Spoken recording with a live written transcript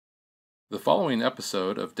The following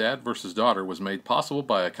episode of Dad vs. Daughter was made possible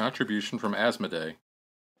by a contribution from Asmodee.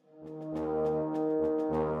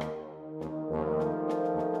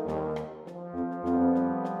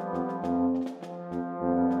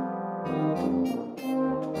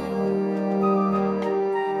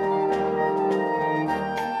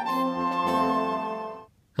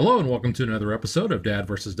 Hello and welcome to another episode of Dad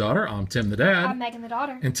vs. Daughter. I'm Tim the Dad. I'm Megan the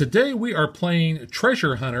Daughter. And today we are playing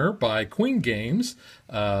Treasure Hunter by Queen Games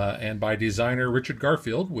and by designer Richard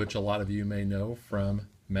Garfield, which a lot of you may know from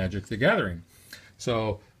Magic the Gathering.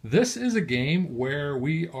 So this is a game where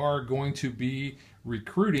we are going to be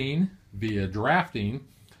recruiting via drafting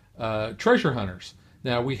treasure hunters.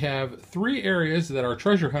 Now we have three areas that our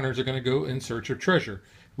treasure hunters are going to go in search of treasure.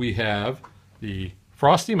 We have the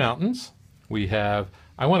Frosty Mountains. We have,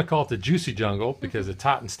 I want to call it the Juicy Jungle because it's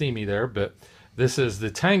hot and steamy there, but this is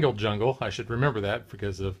the Tangled Jungle. I should remember that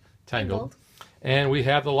because of Tangled. And we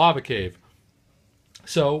have the Lava Cave.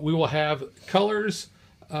 So we will have colors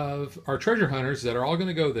of our treasure hunters that are all going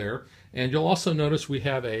to go there. And you'll also notice we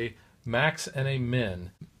have a max and a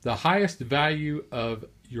min. The highest value of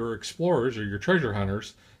your explorers or your treasure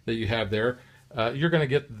hunters that you have there, you're going to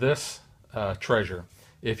get this treasure.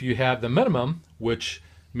 If you have the minimum, which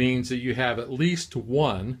means that you have at least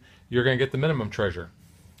one, you're going to get the minimum treasure.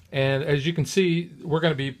 And as you can see, we're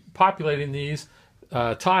going to be populating these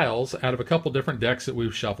tiles out of a couple different decks that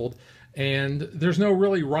we've shuffled, and there's no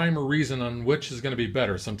really rhyme or reason on which is going to be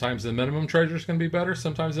better. Sometimes the minimum treasure is going to be better,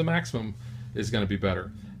 sometimes the maximum is going to be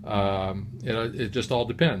better. It just all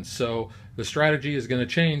depends. So the strategy is going to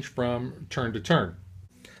change from turn to turn.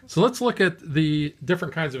 So let's look at the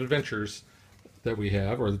different kinds of adventures that we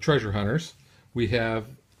have, or the treasure hunters. We have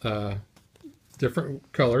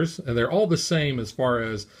different colors, and they're all the same as far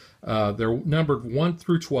as they're numbered 1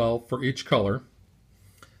 through 12 for each color.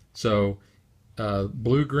 So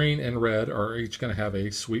blue, green, and red are each going to have a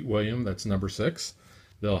Sweet William, that's number 6.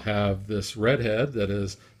 They'll have this redhead that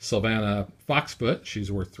is Savannah Foxfoot,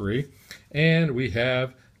 she's worth 3. And we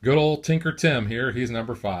have good old Tinker Tim here, he's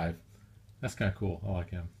number 5. That's kind of cool, I like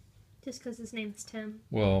him. Just because his name's Tim.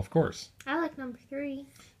 Well, of course. I like number 3.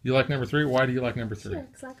 You like number 3? Why do you like number 3? She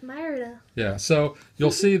looks like Merida. Yeah, so you'll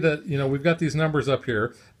see that, we've got these numbers up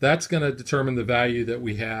here. That's going to determine the value that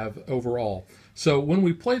we have overall. So when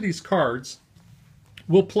we play these cards,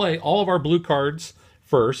 we'll play all of our blue cards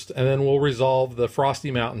first, and then we'll resolve the Frosty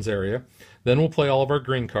Mountains area. Then we'll play all of our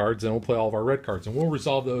green cards, and we'll play all of our red cards, and we'll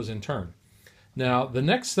resolve those in turn. Now, the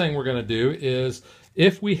next thing we're going to do is,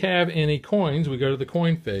 if we have any coins, we go to the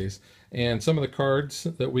coin phase. And some of the cards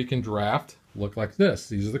that we can draft look like this.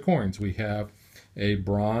 These are the coins. We have a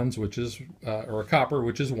bronze, which is, or a copper,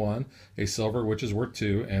 which is 1, a silver, which is worth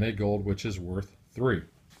 2, and a gold, which is worth 3.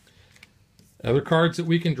 Other cards that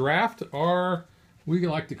we can draft are, we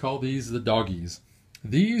like to call these the doggies.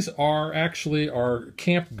 These are actually our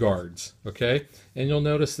camp guards, okay? And you'll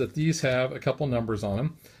notice that these have a couple numbers on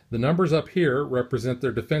them. The numbers up here represent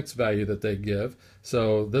their defense value that they give.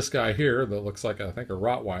 So this guy here that looks like, I think, a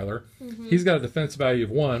Rottweiler, he's got a defense value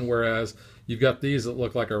of 1, whereas you've got these that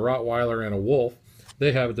look like a Rottweiler and a wolf.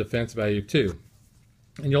 They have a defense value of 2.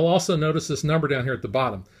 And you'll also notice this number down here at the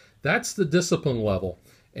bottom. That's the discipline level.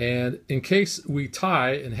 And in case we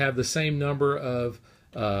tie and have the same number of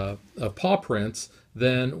paw prints,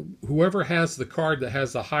 then whoever has the card that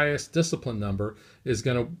has the highest discipline number is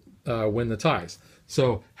going to win the ties.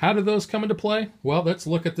 So how do those come into play? Well, let's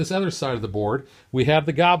look at this other side of the board. We have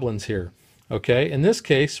the goblins here. Okay, in this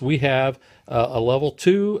case, we have a level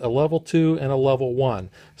 2, a level 2, and a level 1.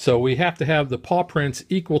 So we have to have the paw prints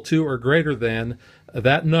equal to or greater than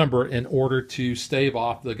that number in order to stave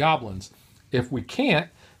off the goblins. If we can't,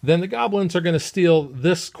 then the goblins are going to steal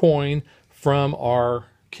this coin from our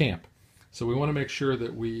camp. So we want to make sure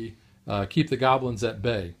that we keep the goblins at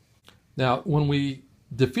bay. Now, when we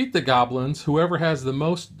defeat the goblins, whoever has the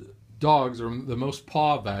most dogs or the most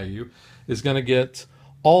paw value is going to get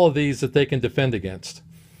all of these that they can defend against.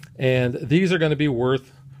 And these are going to be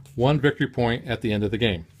worth 1 victory point at the end of the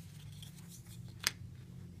game.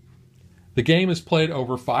 The game is played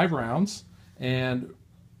over 5 rounds, and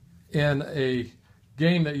in a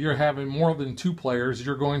game that you're having more than 2 players,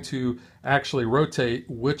 you're going to actually rotate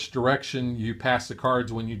which direction you pass the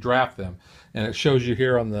cards when you draft them. And it shows you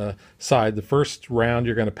here on the side, the first round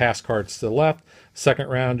you're going to pass cards to the left, second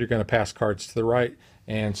round you're going to pass cards to the right,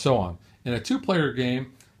 and so on. In a 2-player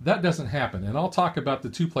game, that doesn't happen, and I'll talk about the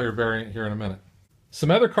 2-player variant here in a minute. Some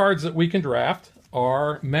other cards that we can draft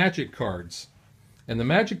are magic cards. And the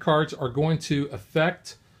magic cards are going to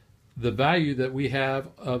affect the value that we have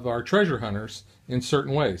of our treasure hunters in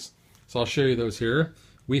certain ways. So I'll show you those here.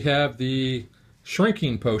 We have the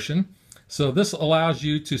shrinking potion. So this allows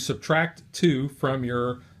you to subtract 2 from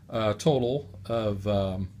your total of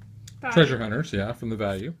treasure hunters, yeah, from the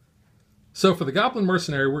value. So for the Goblin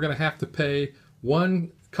Mercenary, we're going to have to pay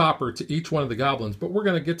 1 copper to each one of the goblins, but we're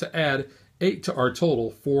going to get to add 8 to our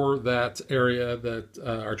total for that area that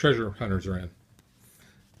our treasure hunters are in.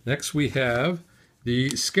 Next we have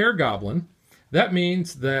the Scare Goblin. That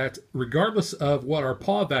means that regardless of what our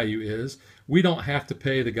paw value is, we don't have to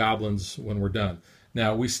pay the goblins when we're done.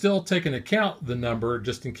 Now, we still take into account the number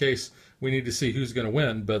just in case we need to see who's going to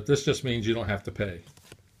win, but this just means you don't have to pay.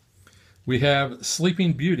 We have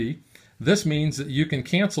Sleeping Beauty. This means that you can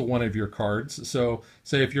cancel one of your cards. So,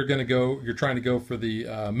 say if you're trying to go for the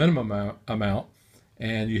minimum amount,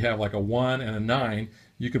 and you have like a 1 and a 9,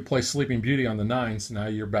 you could play Sleeping Beauty on the 9, so now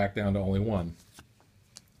you're back down to only 1.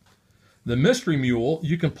 The Mystery Mule,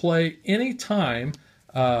 you can play any time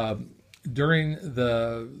during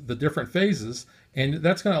the different phases, and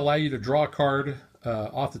that's going to allow you to draw a card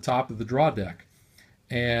off the top of the draw deck.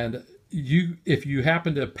 And if you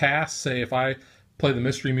happen to pass, say if I play the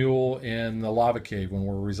Mystery Mule in the Lava Cave when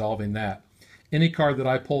we're resolving that, any card that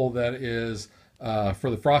I pull that is for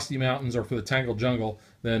the Frosty Mountains or for the Tangled Jungle,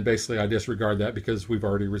 then basically I disregard that because we've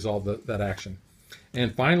already resolved that action.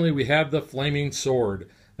 And finally, we have the Flaming Sword.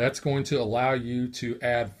 That's going to allow you to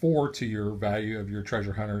add 4 to your value of your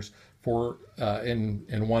treasure hunters for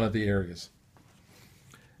in one of the areas.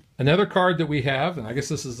 Another card that we have, and I guess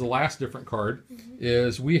this is the last different card,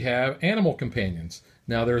 is we have Animal Companions.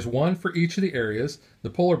 Now there's 1 for each of the areas.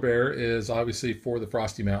 The Polar Bear is obviously for the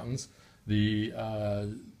Frosty Mountains. The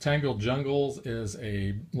Tangled Jungles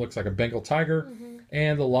looks like a Bengal tiger,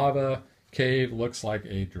 and the Lava Cave looks like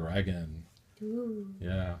a dragon. Ooh.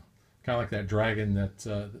 Yeah, kind of like that dragon that's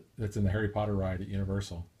in the Harry Potter ride at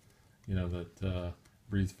Universal. You know, that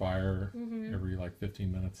breathes fire every like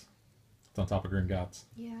 15 minutes. It's on top of Gringotts.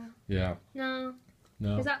 Yeah. Yeah. No.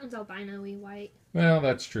 No. Because that one's albino-y white. Well,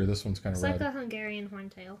 that's true. This one's kind of red. It's like a Hungarian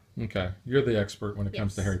horntail. Okay. You're the expert when it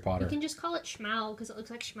comes to Harry Potter. You can just call it Schmaug because it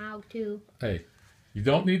looks like Schmaug too. Hey, you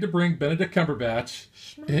don't need to bring Benedict Cumberbatch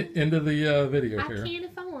into the video here. I can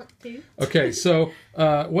if I want to. Okay, so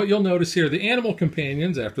what you'll notice here, the Animal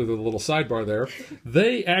Companions, after the little sidebar there,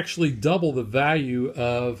 they actually double the value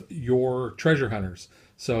of your treasure hunters.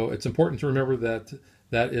 So it's important to remember that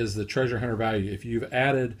that is the treasure hunter value. If you've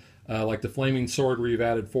added, like the Flaming Sword where you've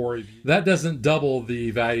added 4, that doesn't double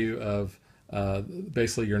the value of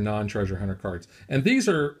basically your non-treasure hunter cards. And these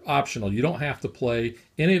are optional. You don't have to play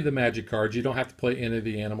any of the magic cards. You don't have to play any of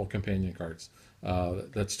the Animal Companion cards.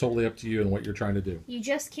 That's totally up to you and what you're trying to do. You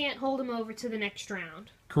just can't hold them over to the next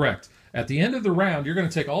round. Correct. At the end of the round, you're going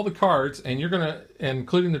to take all the cards, and you're going to,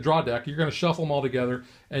 including the draw deck, you're going to shuffle them all together,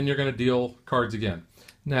 and you're going to deal cards again.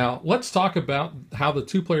 Now, let's talk about how the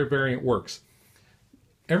 2-player variant works.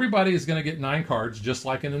 Everybody is going to get 9 cards, just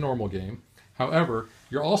like in a normal game. However,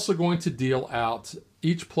 you're also going to deal out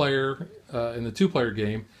each player in the 2-player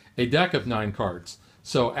game a deck of 9 cards.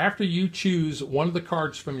 So after you choose one of the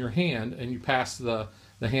cards from your hand and you pass the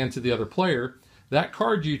hand to the other player, that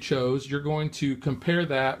card you chose, you're going to compare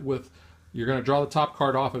that with, you're going to draw the top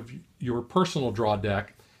card off of your personal draw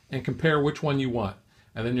deck and compare which one you want.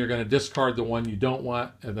 And then you're going to discard the one you don't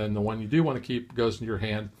want, and then the one you do want to keep goes into your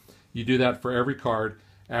hand. You do that for every card.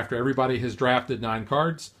 After everybody has drafted 9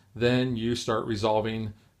 cards, then you start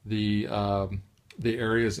resolving the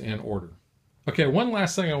areas in order. Okay, one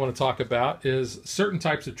last thing I want to talk about is certain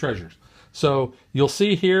types of treasures. So you'll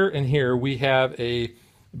see here and here we have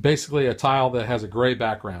basically a tile that has a gray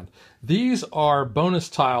background. These are bonus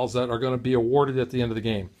tiles that are going to be awarded at the end of the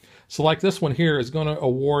game. So like this one here is going to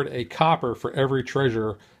award a copper for every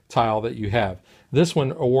treasure tile that you have. This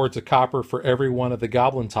one awards a copper for every one of the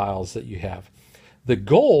goblin tiles that you have. The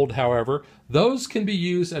gold, however, those can be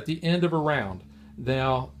used at the end of a round.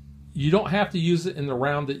 Now, you don't have to use it in the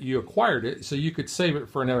round that you acquired it, so you could save it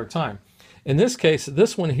for another time. In this case,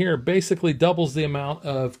 this one here basically doubles the amount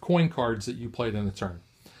of coin cards that you played in a turn.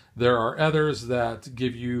 There are others that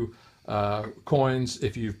give you coins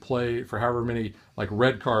if you've played for however many, like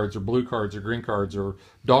red cards or blue cards or green cards or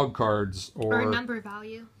dog cards or a number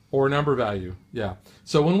value. Or number value, yeah.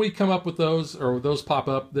 So when we come up with those, or those pop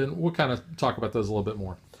up, then we'll kind of talk about those a little bit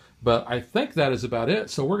more. But I think that is about it.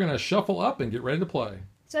 So we're going to shuffle up and get ready to play.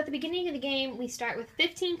 So at the beginning of the game, we start with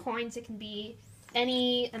 15 coins. It can be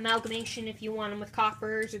any amalgamation if you want them with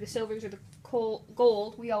coppers or the silvers or the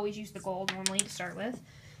gold. We always use the gold normally to start with.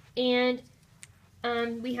 And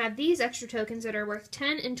we have these extra tokens that are worth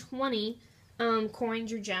 10 and 20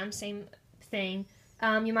 coins or gems, same thing.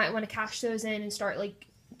 You might want to cash those in and start like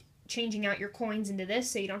changing out your coins into this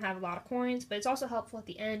so you don't have a lot of coins, but it's also helpful at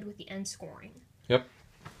the end with the end scoring. Yep.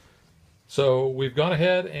 So we've gone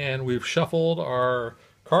ahead and we've shuffled our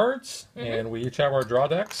cards, and we each have our draw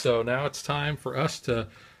decks. So now it's time for us to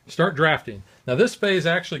start drafting. Now this phase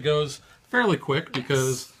actually goes fairly quick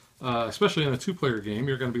because, especially in a two-player game,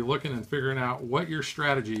 you're going to be looking and figuring out what your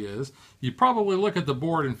strategy is. You probably look at the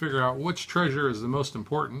board and figure out which treasure is the most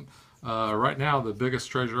important. Right now, the biggest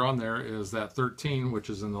treasure on there is that 13, which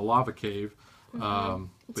is in the lava cave.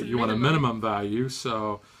 But you want a minimum value,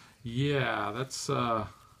 so yeah, that's going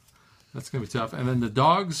to be tough. And then the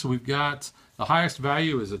dogs, we've got the highest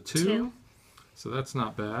value is a 2. So that's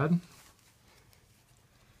not bad.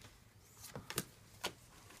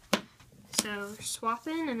 So swap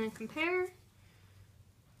in and then compare.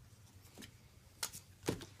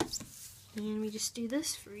 And we just do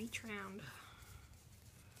this for each round.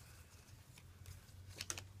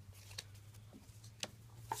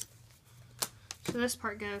 So this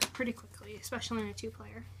part goes pretty quickly, especially in a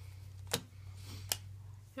two-player.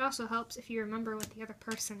 It also helps if you remember what the other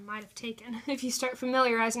person might have taken. If you start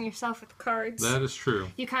familiarizing yourself with the cards. That is true.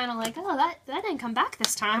 You kind of like, oh, that didn't come back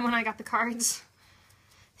this time when I got the cards.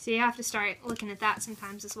 So you have to start looking at that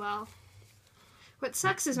sometimes as well. What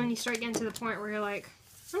sucks is when you start getting to the point where you're like,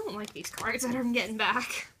 I don't like these cards that I'm getting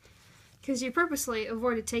back. Because you purposely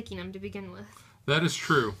avoided taking them to begin with. That is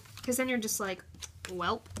true. Because then you're just like,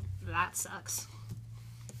 welp, that sucks.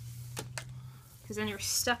 Because then you're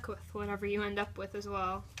stuck with whatever you end up with as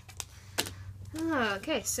well.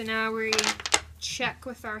 Okay, so now we check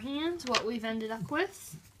with our hands what we've ended up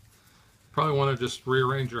with. Probably want to just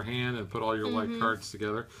rearrange your hand and put all your white cards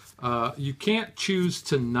together. You can't choose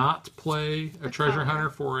to not play a treasure hunter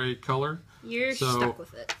for a color. You're stuck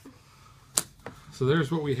with it. So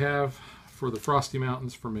there's what we have for the Frosty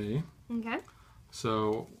Mountains for me. Okay.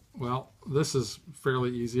 So, well, this is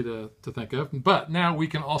fairly easy to think of. But now we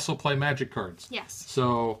can also play magic cards. Yes.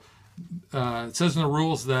 So it says in the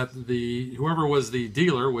rules that whoever was the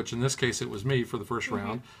dealer, which in this case it was me for the first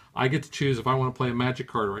round, I get to choose if I want to play a magic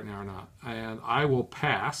card right now or not. And I will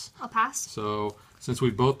pass. I'll pass. So since we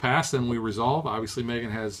both passed, then we resolve. Obviously,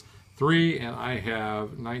 Megan has 3, and I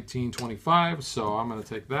have 1925, so I'm going to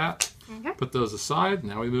take that. Okay. Put those aside.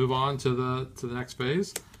 Now we move on to the next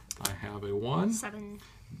phase. I have a 1. 7.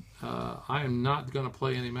 I am not going to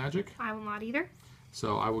play any magic. I will not either.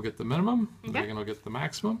 So I will get the minimum. Okay. Megan will get the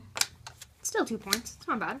maximum. Still 2 points. It's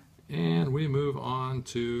not bad. And we move on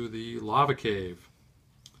to the lava cave.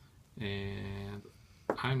 And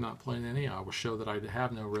I'm not playing any. I will show that I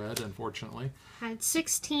have no red, unfortunately. I had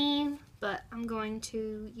 16, but I'm going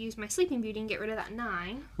to use my Sleeping Beauty and get rid of that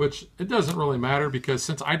 9. Which, it doesn't really matter, because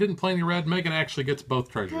since I didn't play any red, Megan actually gets both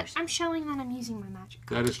treasures. But I'm showing that I'm using my magic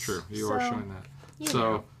cards. That is true. You are showing that. So,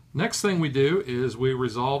 know. next thing we do is we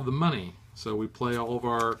resolve the money. So we play all of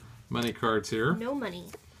our money cards here. No money.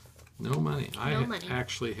 No money. No money.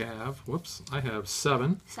 Actually have, whoops, I have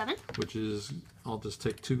 7. 7? Which is, I'll just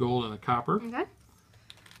take 2 gold and a copper. Okay.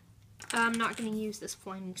 I'm not going to use this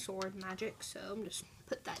flaming sword magic, so I'm just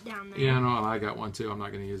put that down there. Yeah, no, and I got 1 too. I'm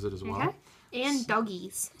not going to use it as well. Okay. And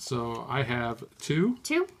doggies. So I have 2.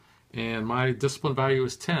 2? And my discipline value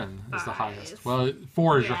is 10 is the highest. Well,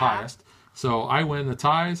 4 is your highest. So I win the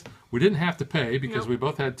ties. We didn't have to pay because we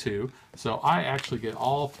both had 2. So I actually get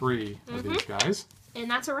all 3 of these guys. And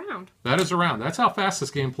that's a round. That is a round. That's how fast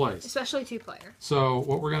this game plays. Especially 2-player. So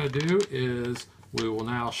what we're going to do is we will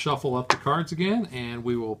now shuffle up the cards again, and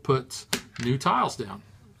we will put new tiles down.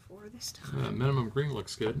 4 this time. Minimum green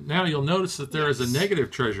looks good. Now you'll notice that there is a negative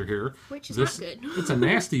treasure here. Which is not good. It's a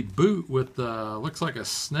nasty boot with, looks like a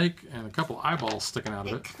snake and a couple eyeballs sticking out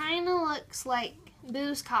of it. It kind of looks like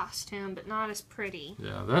Boo's costume, but not as pretty.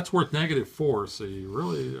 Yeah, that's worth -4, so you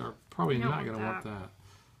really are probably not going to want that.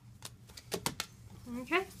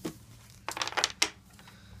 Okay.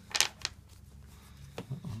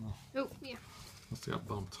 Oh, yeah. Must have got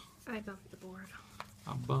bumped. I bumped the board.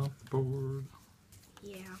 I bumped the board.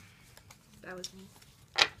 Yeah. That was me.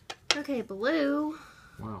 Okay, blue.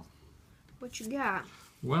 Wow. What you got?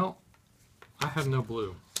 Well, I have no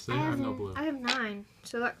blue. See, I have no blue. I have 9,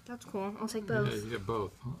 so that's cool. I'll take both. Yeah, you get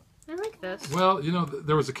both. I like this. Well, you know,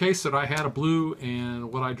 there was a case that I had a blue,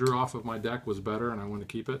 and what I drew off of my deck was better, and I wanted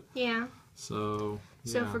to keep it. Yeah. So,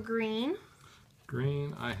 yeah. So for green?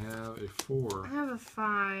 Green, I have a 4. I have a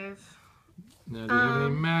 5. Now, do you have any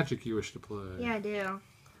magic you wish to play? Yeah, I do.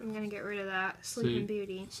 I'm going to get rid of that. Sleeping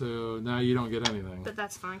Beauty. So now you don't get anything. But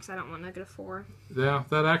that's fine, because I don't want -4. Yeah,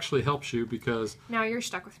 that actually helps you, because now you're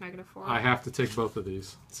stuck with -4. I have to take both of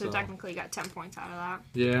these. So technically you got 10 points out of that.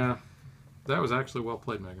 Yeah. That was actually well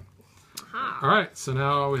played, Megan. Aha. All right, so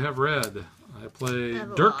now we have red. I play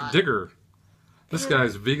have a Dirk lot. Digger. This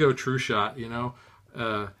guy's Vigo True Shot, you know.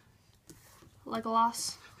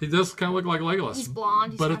 Legolas. He does kind of look like Legolas. He's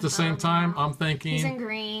blonde. He's but got at the same time, I'm thinking he's in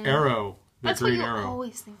green. Arrow. That's green what you Arrow.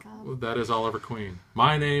 always think of. That is Oliver Queen.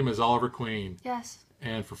 My name is Oliver Queen. Yes.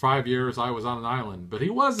 And for 5 years, I was on an island. But he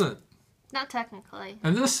wasn't. Not technically.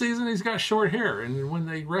 And this season, he's got short hair. And when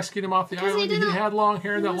they rescued him off the island, he had long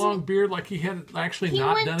hair and that long beard like he had actually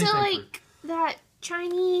not done anything. He went to, that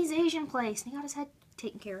Chinese Asian place, and he got his head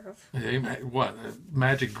taken care of. Hey, what?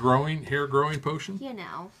 Magic hair growing potion? You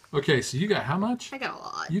know. Okay, so you got how much? I got a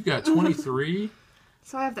lot. You got 23?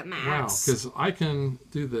 So I have the max. Wow, because I can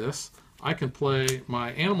do this. I can play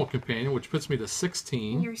my animal companion, which puts me to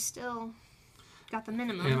 16. You're still got the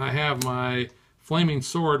minimum. And I have my flaming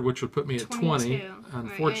sword, which would put me at 20. 22.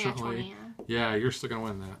 Unfortunately, Right, yeah, 20, yeah, you're still going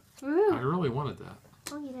to win that. Woo. I really wanted that.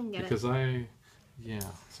 Well, you didn't get because it.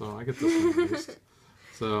 So I get this one at least.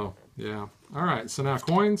 So, yeah. All right, so now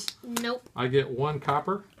coins. Nope. I get 1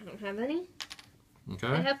 copper. I don't have any. Okay.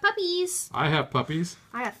 I have puppies. I have puppies.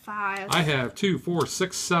 I have 5. I have 2, 4,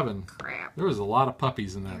 6, 7. Crap. There was a lot of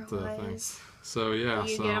puppies in that There thing. was. So, yeah.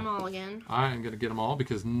 You get them all again. I am going to get them all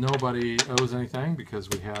because nobody owes anything because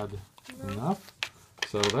we had enough.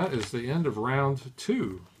 So that is the end of round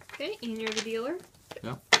 2. Okay, and you're the dealer.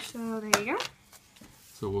 Yep. So there you go.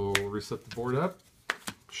 So we'll reset the board up,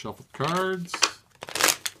 shuffle the cards.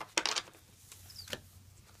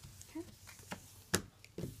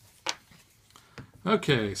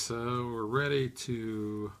 Okay, so we're ready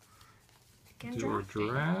to do our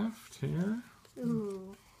draft here.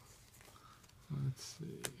 Ooh. Let's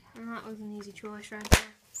see. That was an easy choice right there.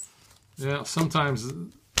 Yeah, sometimes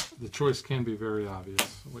the choice can be very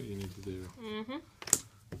obvious what you need to do. Mm-hmm.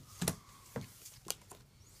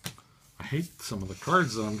 I hate some of the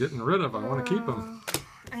cards that I'm getting rid of. I want to keep them.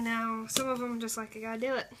 I know. Some of them just like, I gotta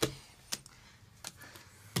do it.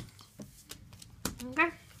 Okay,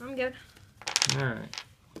 I'm good. Alright.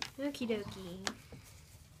 Okie dokie.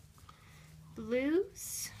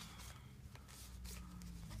 Blues.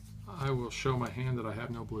 I will show my hand that I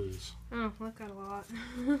have no blues. Oh, I've got a lot.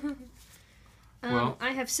 Well,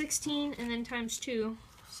 I have 16 and then times 2,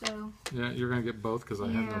 so... Yeah, you're going to get both because I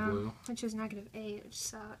have no blue. Which is -8, which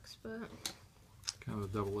sucks, but... Kind of a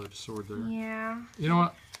double-edged sword there. Yeah. You know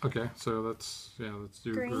what? Okay, so let's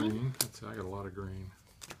do Green. green. Let's see, I got a lot of green.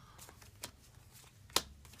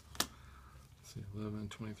 Let's see, 11,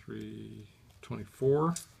 23,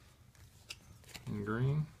 24 in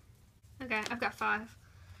green. Okay, I've got 5.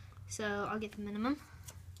 So I'll get the minimum.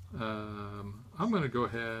 I'm going to go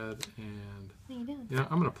ahead and... What are you doing? Yeah,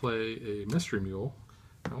 I'm going to play a Mystery Mule.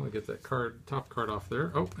 I want to get that top card off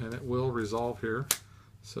there. Oh, and it will resolve here.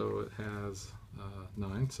 So it has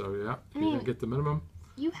 9. So yeah, you're going to get the minimum.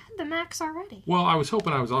 You had the max already. Well, I was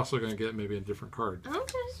hoping I was also going to get maybe a different card.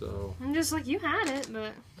 Okay. So I'm just like, you had it,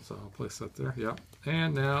 but... So I'll place that there. Yep.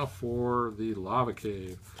 And now for the Lava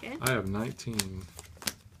Cave. Okay. I have 19.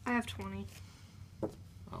 I have 20.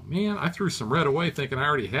 Oh man, I threw some red away thinking I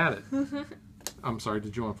already had it. I'm sorry,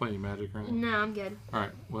 did you want to play any magic or anything? No, I'm good.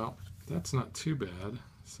 Alright, well, that's not too bad.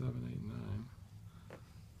 7,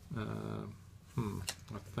 8, 9. I'll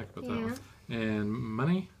have to think about that one. And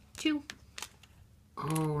money? 2.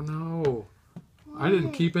 Oh no. I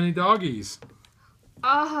didn't keep any doggies.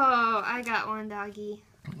 Oh, I got 1 doggy.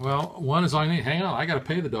 Well, 1 is all I need. Hang on, I gotta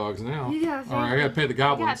pay the dogs now. You gotta pay I gotta pay the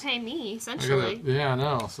goblins. You gotta pay me, essentially. Yeah, I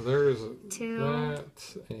know. So there's 2.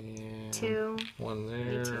 that and 2. 1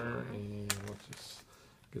 there, 2. and let's just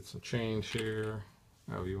get some change here.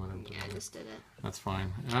 Oh, you went into Yeah, I that. just did it. That's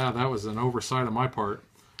fine. That was an oversight on my part.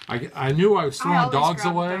 I knew I was throwing always dogs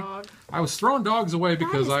grab a away. dog. I was throwing dogs away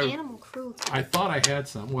because That is animal cruelty. I thought I had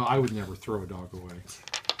some. Well, I would never throw a dog away.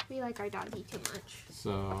 We like our doggy too much.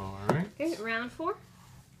 So, all right. Okay, round 4.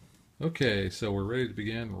 Okay, so we're ready to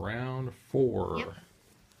begin round 4. Yep.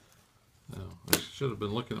 Oh, I should have been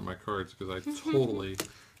looking at my cards because I totally...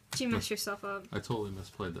 Did you mess yourself up? I totally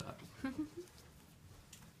misplayed that.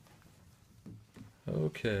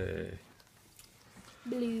 Okay.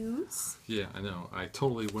 Blues. Yeah, I know. I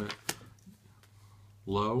totally went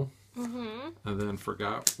low and then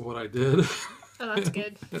forgot what I did. Oh, that's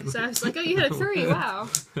good. So I was like, oh, you had a 3. Wow.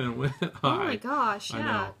 And went high. Oh my gosh, I yeah.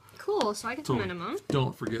 know. Cool, so I get the So minimum.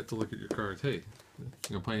 Don't forget to look at your cards. Hey, you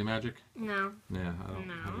gonna play any magic? No. Yeah, I don't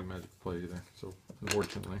have any magic to play either. So,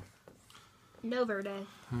 unfortunately. No verde.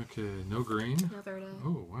 Okay, no green. No verde.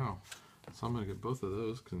 Oh, wow. So I'm gonna get both of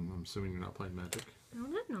those because I'm assuming you're not playing magic. I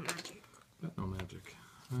don't have no magic. Got no magic.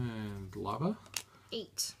 And lava.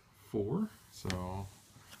 8. 4. So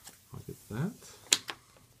I'll get that.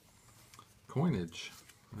 Coinage.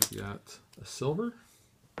 I've got a silver.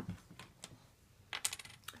 I've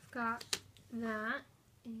got that.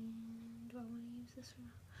 And do I want to use this or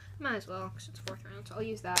not? Might as well, because it's 4th round, so I'll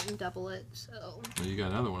use that and double it, so... Well, you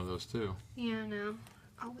got another one of those, too. Yeah, no.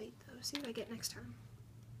 I'll wait, though, see what I get next time.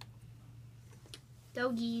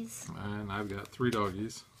 Doggies. And I've got 3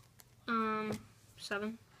 doggies.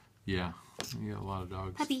 7. Yeah, you got a lot of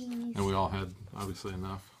dogs. Puppies. And we all had, obviously,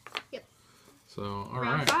 enough. Yep. So, all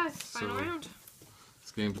round right. 5, final round.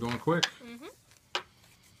 This game's going quick.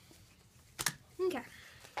 Okay.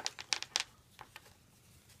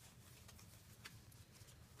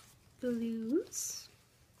 Blues.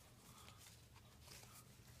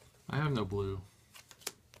 I have no blue.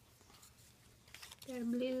 Got a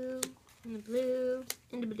blue, and a blue,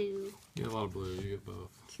 and a blue. You get a lot of blue. You get both.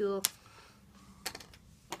 Cool.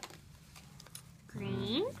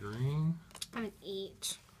 Green. Green. I have an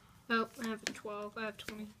 8. Oh, I have a 12. I have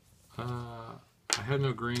 20. I had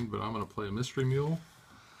no green, but I'm going to play a mystery mule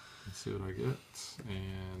and see what I get.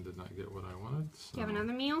 And did not get what I wanted. So. Do you have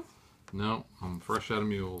another mule? No, I'm fresh out of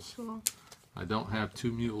mules. Cool. I don't have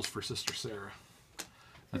 2 mules for Sister Sarah.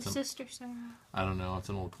 That's Sister Sarah. I don't know. It's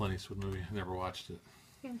an old Clint Eastwood movie. I never watched it.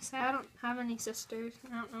 I don't have any sisters.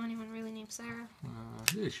 I don't know anyone really named Sarah.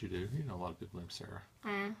 Yes, you do. You know a lot of people named Sarah.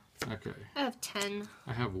 Okay. I have 10.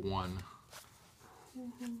 I have 1.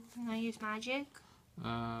 Can I use magic?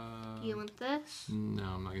 Do you want this? No,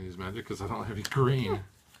 I'm not going to use magic because I don't have any green.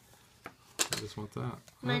 I just want that.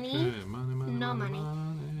 Money? Okay, money. No money.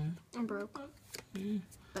 I'm broke. Okay.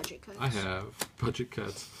 Budget cuts. I have budget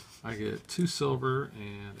cuts. I get 2 silver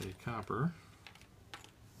and a copper.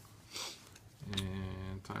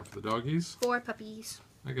 And time for the doggies. 4 puppies.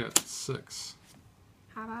 I got 6.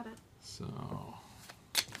 How about it? So.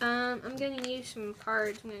 I'm going to use some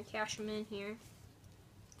cards. I'm going to cash them in here.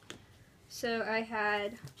 So I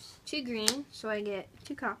had 2 green, so I get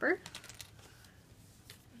 2 copper.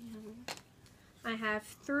 And I have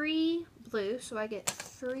 3 blue, so I get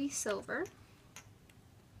 3 silver.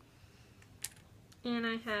 And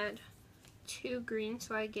I had 2 green,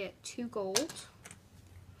 so I get 2 gold.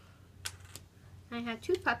 I had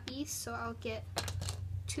 2 puppies, so I'll get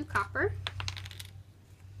 2 copper.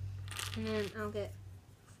 And then I'll get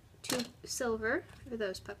 2 silver for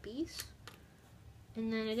those puppies.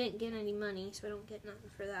 And then I didn't get any money, so I don't get nothing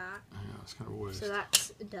for that. Yeah, it's kind of a waste. So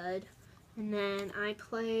that's a dud. And then I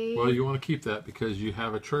played... Well, you want to keep that because you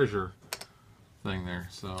have a treasure thing there,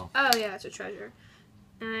 so... Oh, yeah, it's a treasure.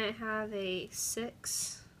 And I have a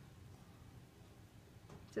 6.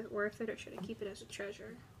 Is it worth it, or should I keep it as a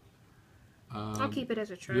treasure? I'll keep it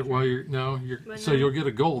as a treasure. Well, so you'll get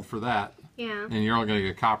a gold for that. Yeah. And you're only going to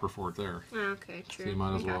get copper for it there. Okay, true. So you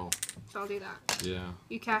might as well. So I'll do that. Yeah.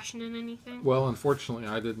 You cashing in anything? Well, unfortunately,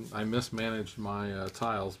 I mismanaged my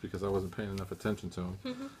tiles because I wasn't paying enough attention to them.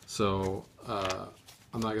 So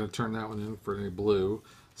I'm not going to turn that one in for any blue.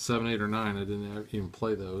 7, 8, or 9, I didn't even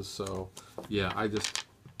play those. So yeah, I just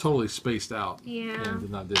totally spaced out and did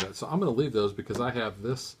not do that. So I'm going to leave those because I have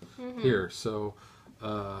this here. So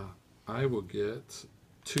I will get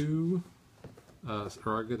 2,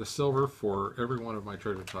 or I get a silver for every one of my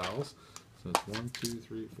treasure tiles. So it's 1, 2,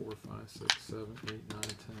 3, 4, 5, 6, 7, 8, 9,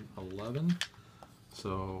 10, 11.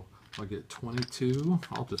 So I'll get 22.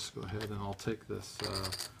 I'll just go ahead and I'll take this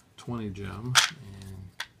 20 gem and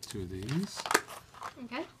 2 of these.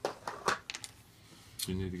 Okay.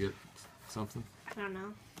 Do you need to get something? I don't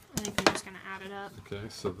know. I think I'm just going to add it up. Okay,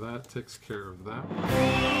 so that takes care of that.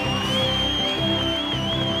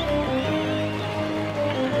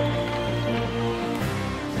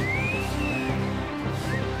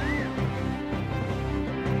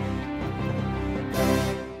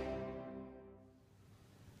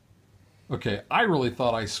 Okay, I really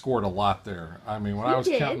thought I scored a lot there. I mean, when I was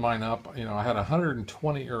counting mine up, you know, I had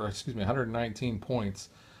 119 points,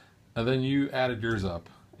 and then you added yours up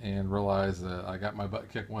and realized that I got my butt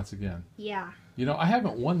kicked once again. Yeah. You know, I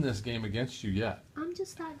haven't won this game against you yet. I'm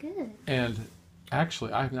just that good. And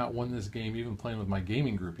actually, I have not won this game even playing with my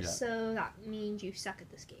gaming group yet. So that means you suck at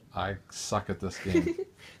this game. I suck at this game.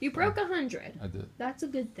 You broke 100. I did. That's a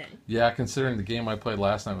good thing. Yeah, considering the game I played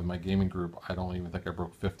last night with my gaming group, I don't even think I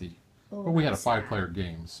broke 50. Oh, but we had a 5-player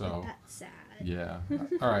game, so... That's sad. Yeah.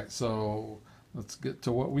 All right, so let's get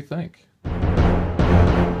to what we think.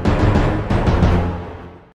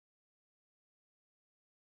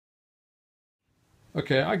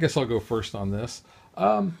 Okay, I guess I'll go first on this.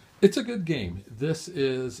 It's a good game.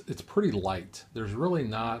 It's pretty light. There's really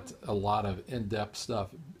not a lot of in-depth stuff.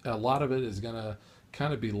 A lot of it is going to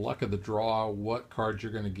kind of be luck of the draw, what cards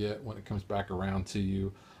you're going to get when it comes back around to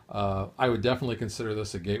you. I would definitely consider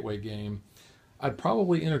this a gateway game. I'd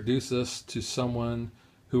probably introduce this to someone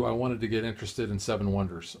who I wanted to get interested in Seven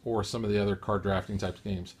Wonders or some of the other card drafting types of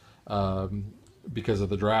games because of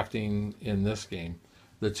the drafting in this game.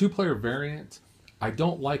 The 2-player variant, I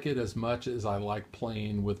don't like it as much as I like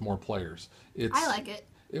playing with more players. I like it.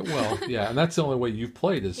 Well, yeah, and that's the only way you've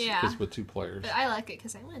played is with 2 players. But I like it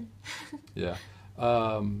because I win. Yeah.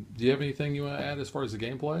 Do you have anything you want to add as far as the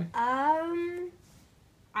gameplay?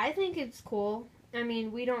 I think it's cool. I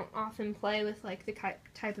mean, we don't often play with like the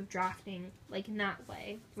type of drafting like in that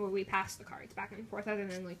way, where we pass the cards back and forth, other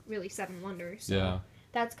than like really 7 Wonders. So yeah.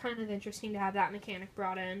 That's kind of interesting to have that mechanic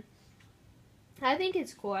brought in. I think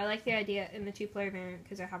it's cool. I like the idea in the 2-player variant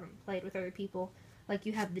because I haven't played with other people. Like,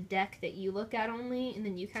 you have the deck that you look at only, and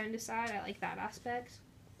then you kind of decide. I like that aspect.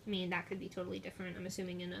 I mean, that could be totally different, I'm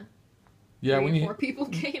assuming, in a 3 or 4 people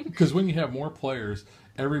game. Because when you have more players,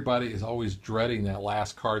 everybody is always dreading that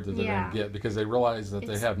last card that they're going to get because they realize that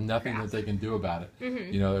they have nothing that they can do about it.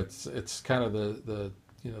 Mm-hmm. You know, it's kind of the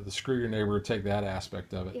screw your neighbor, take that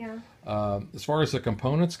aspect of it. Yeah. As far as the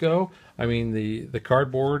components go, I mean the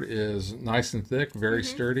cardboard is nice and thick, very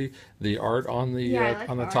sturdy. The art on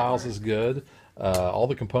the tiles is good. All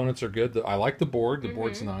the components are good. I like the board. The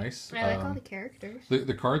board's nice. I like all the characters.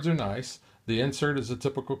 The cards are nice. The insert is a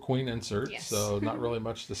typical Queen insert, so not really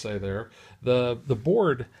much to say there. The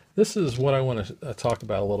board, this is what I want to talk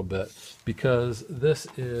about a little bit, because this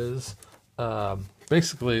is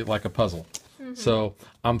basically like a puzzle. So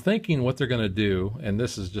I'm thinking what they're going to do, and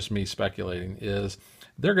this is just me speculating, is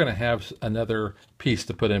they're going to have another piece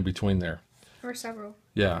to put in between there. Or several.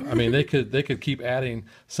 Yeah, I mean they could keep adding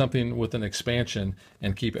something with an expansion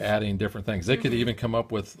and keep adding different things. They could even come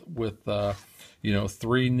up with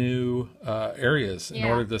 3 new areas in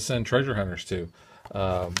order to send treasure hunters to.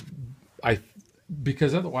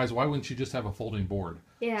 Because otherwise, why wouldn't you just have a folding board?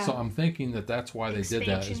 Yeah. So I'm thinking that's why they did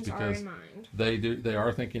that, is because they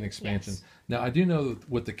are thinking expansion. Yes. Now I do know that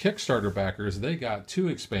with the Kickstarter backers, they got 2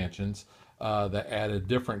 expansions that added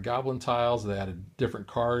different goblin tiles. They added different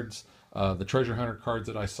cards. The treasure hunter cards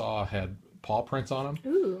that I saw had paw prints on them.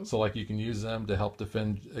 Ooh. So like you can use them to help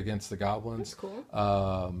defend against the goblins. That's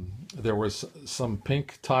cool. There was some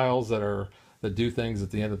pink tiles that do things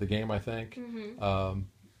at the end of the game, I think.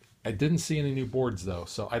 I didn't see any new boards though,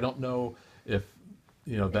 so I don't know if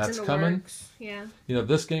that's coming. Works. Yeah.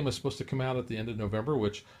 This game is supposed to come out at the end of November,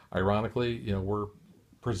 which ironically, we're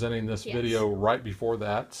presenting this video right before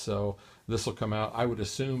that, so this will come out. I would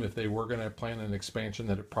assume if they were going to plan an expansion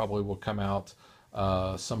that it probably will come out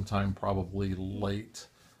sometime probably late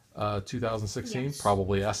 2016,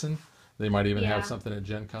 probably Essen. They might even have something at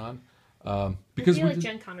Gen Con. Because I feel like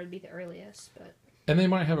Gen Con would be the earliest, but... And they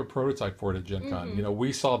might have a prototype for it at Gen Con.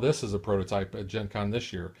 We saw this as a prototype at Gen Con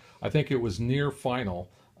this year. I think it was near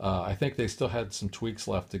final. I think they still had some tweaks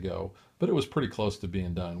left to go, but it was pretty close to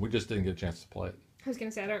being done. We just didn't get a chance to play it. I was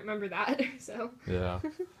going to say, I don't remember that, so... Yeah.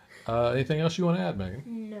 Anything else you want to add, Megan?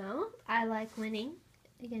 No. I like winning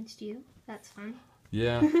against you. That's fun.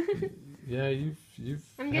 Yeah. Yeah, you've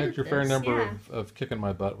had your fair number of kicking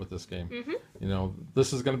my butt with this game.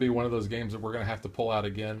 This is going to be one of those games that we're going to have to pull out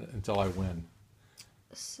again until I win.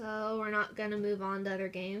 So we're not going to move on to other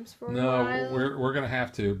games for a while? No, we're going to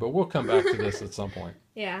have to, but we'll come back to this at some point.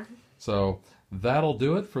 Yeah. So that'll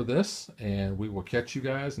do it for this, and we will catch you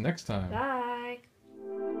guys next time. Bye.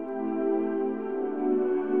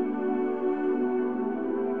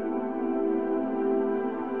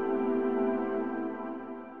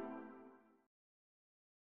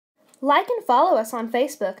 Like and follow us on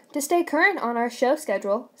Facebook to stay current on our show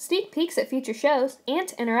schedule, sneak peeks at future shows, and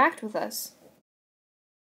to interact with us.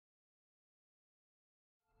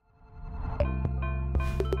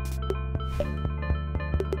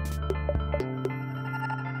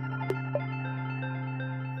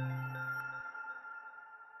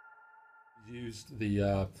 Used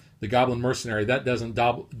the Goblin Mercenary. That doesn't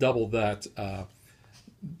double that.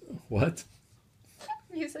 What?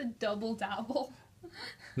 You said double dabble.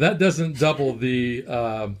 That doesn't double the.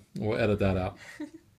 We'll edit that out.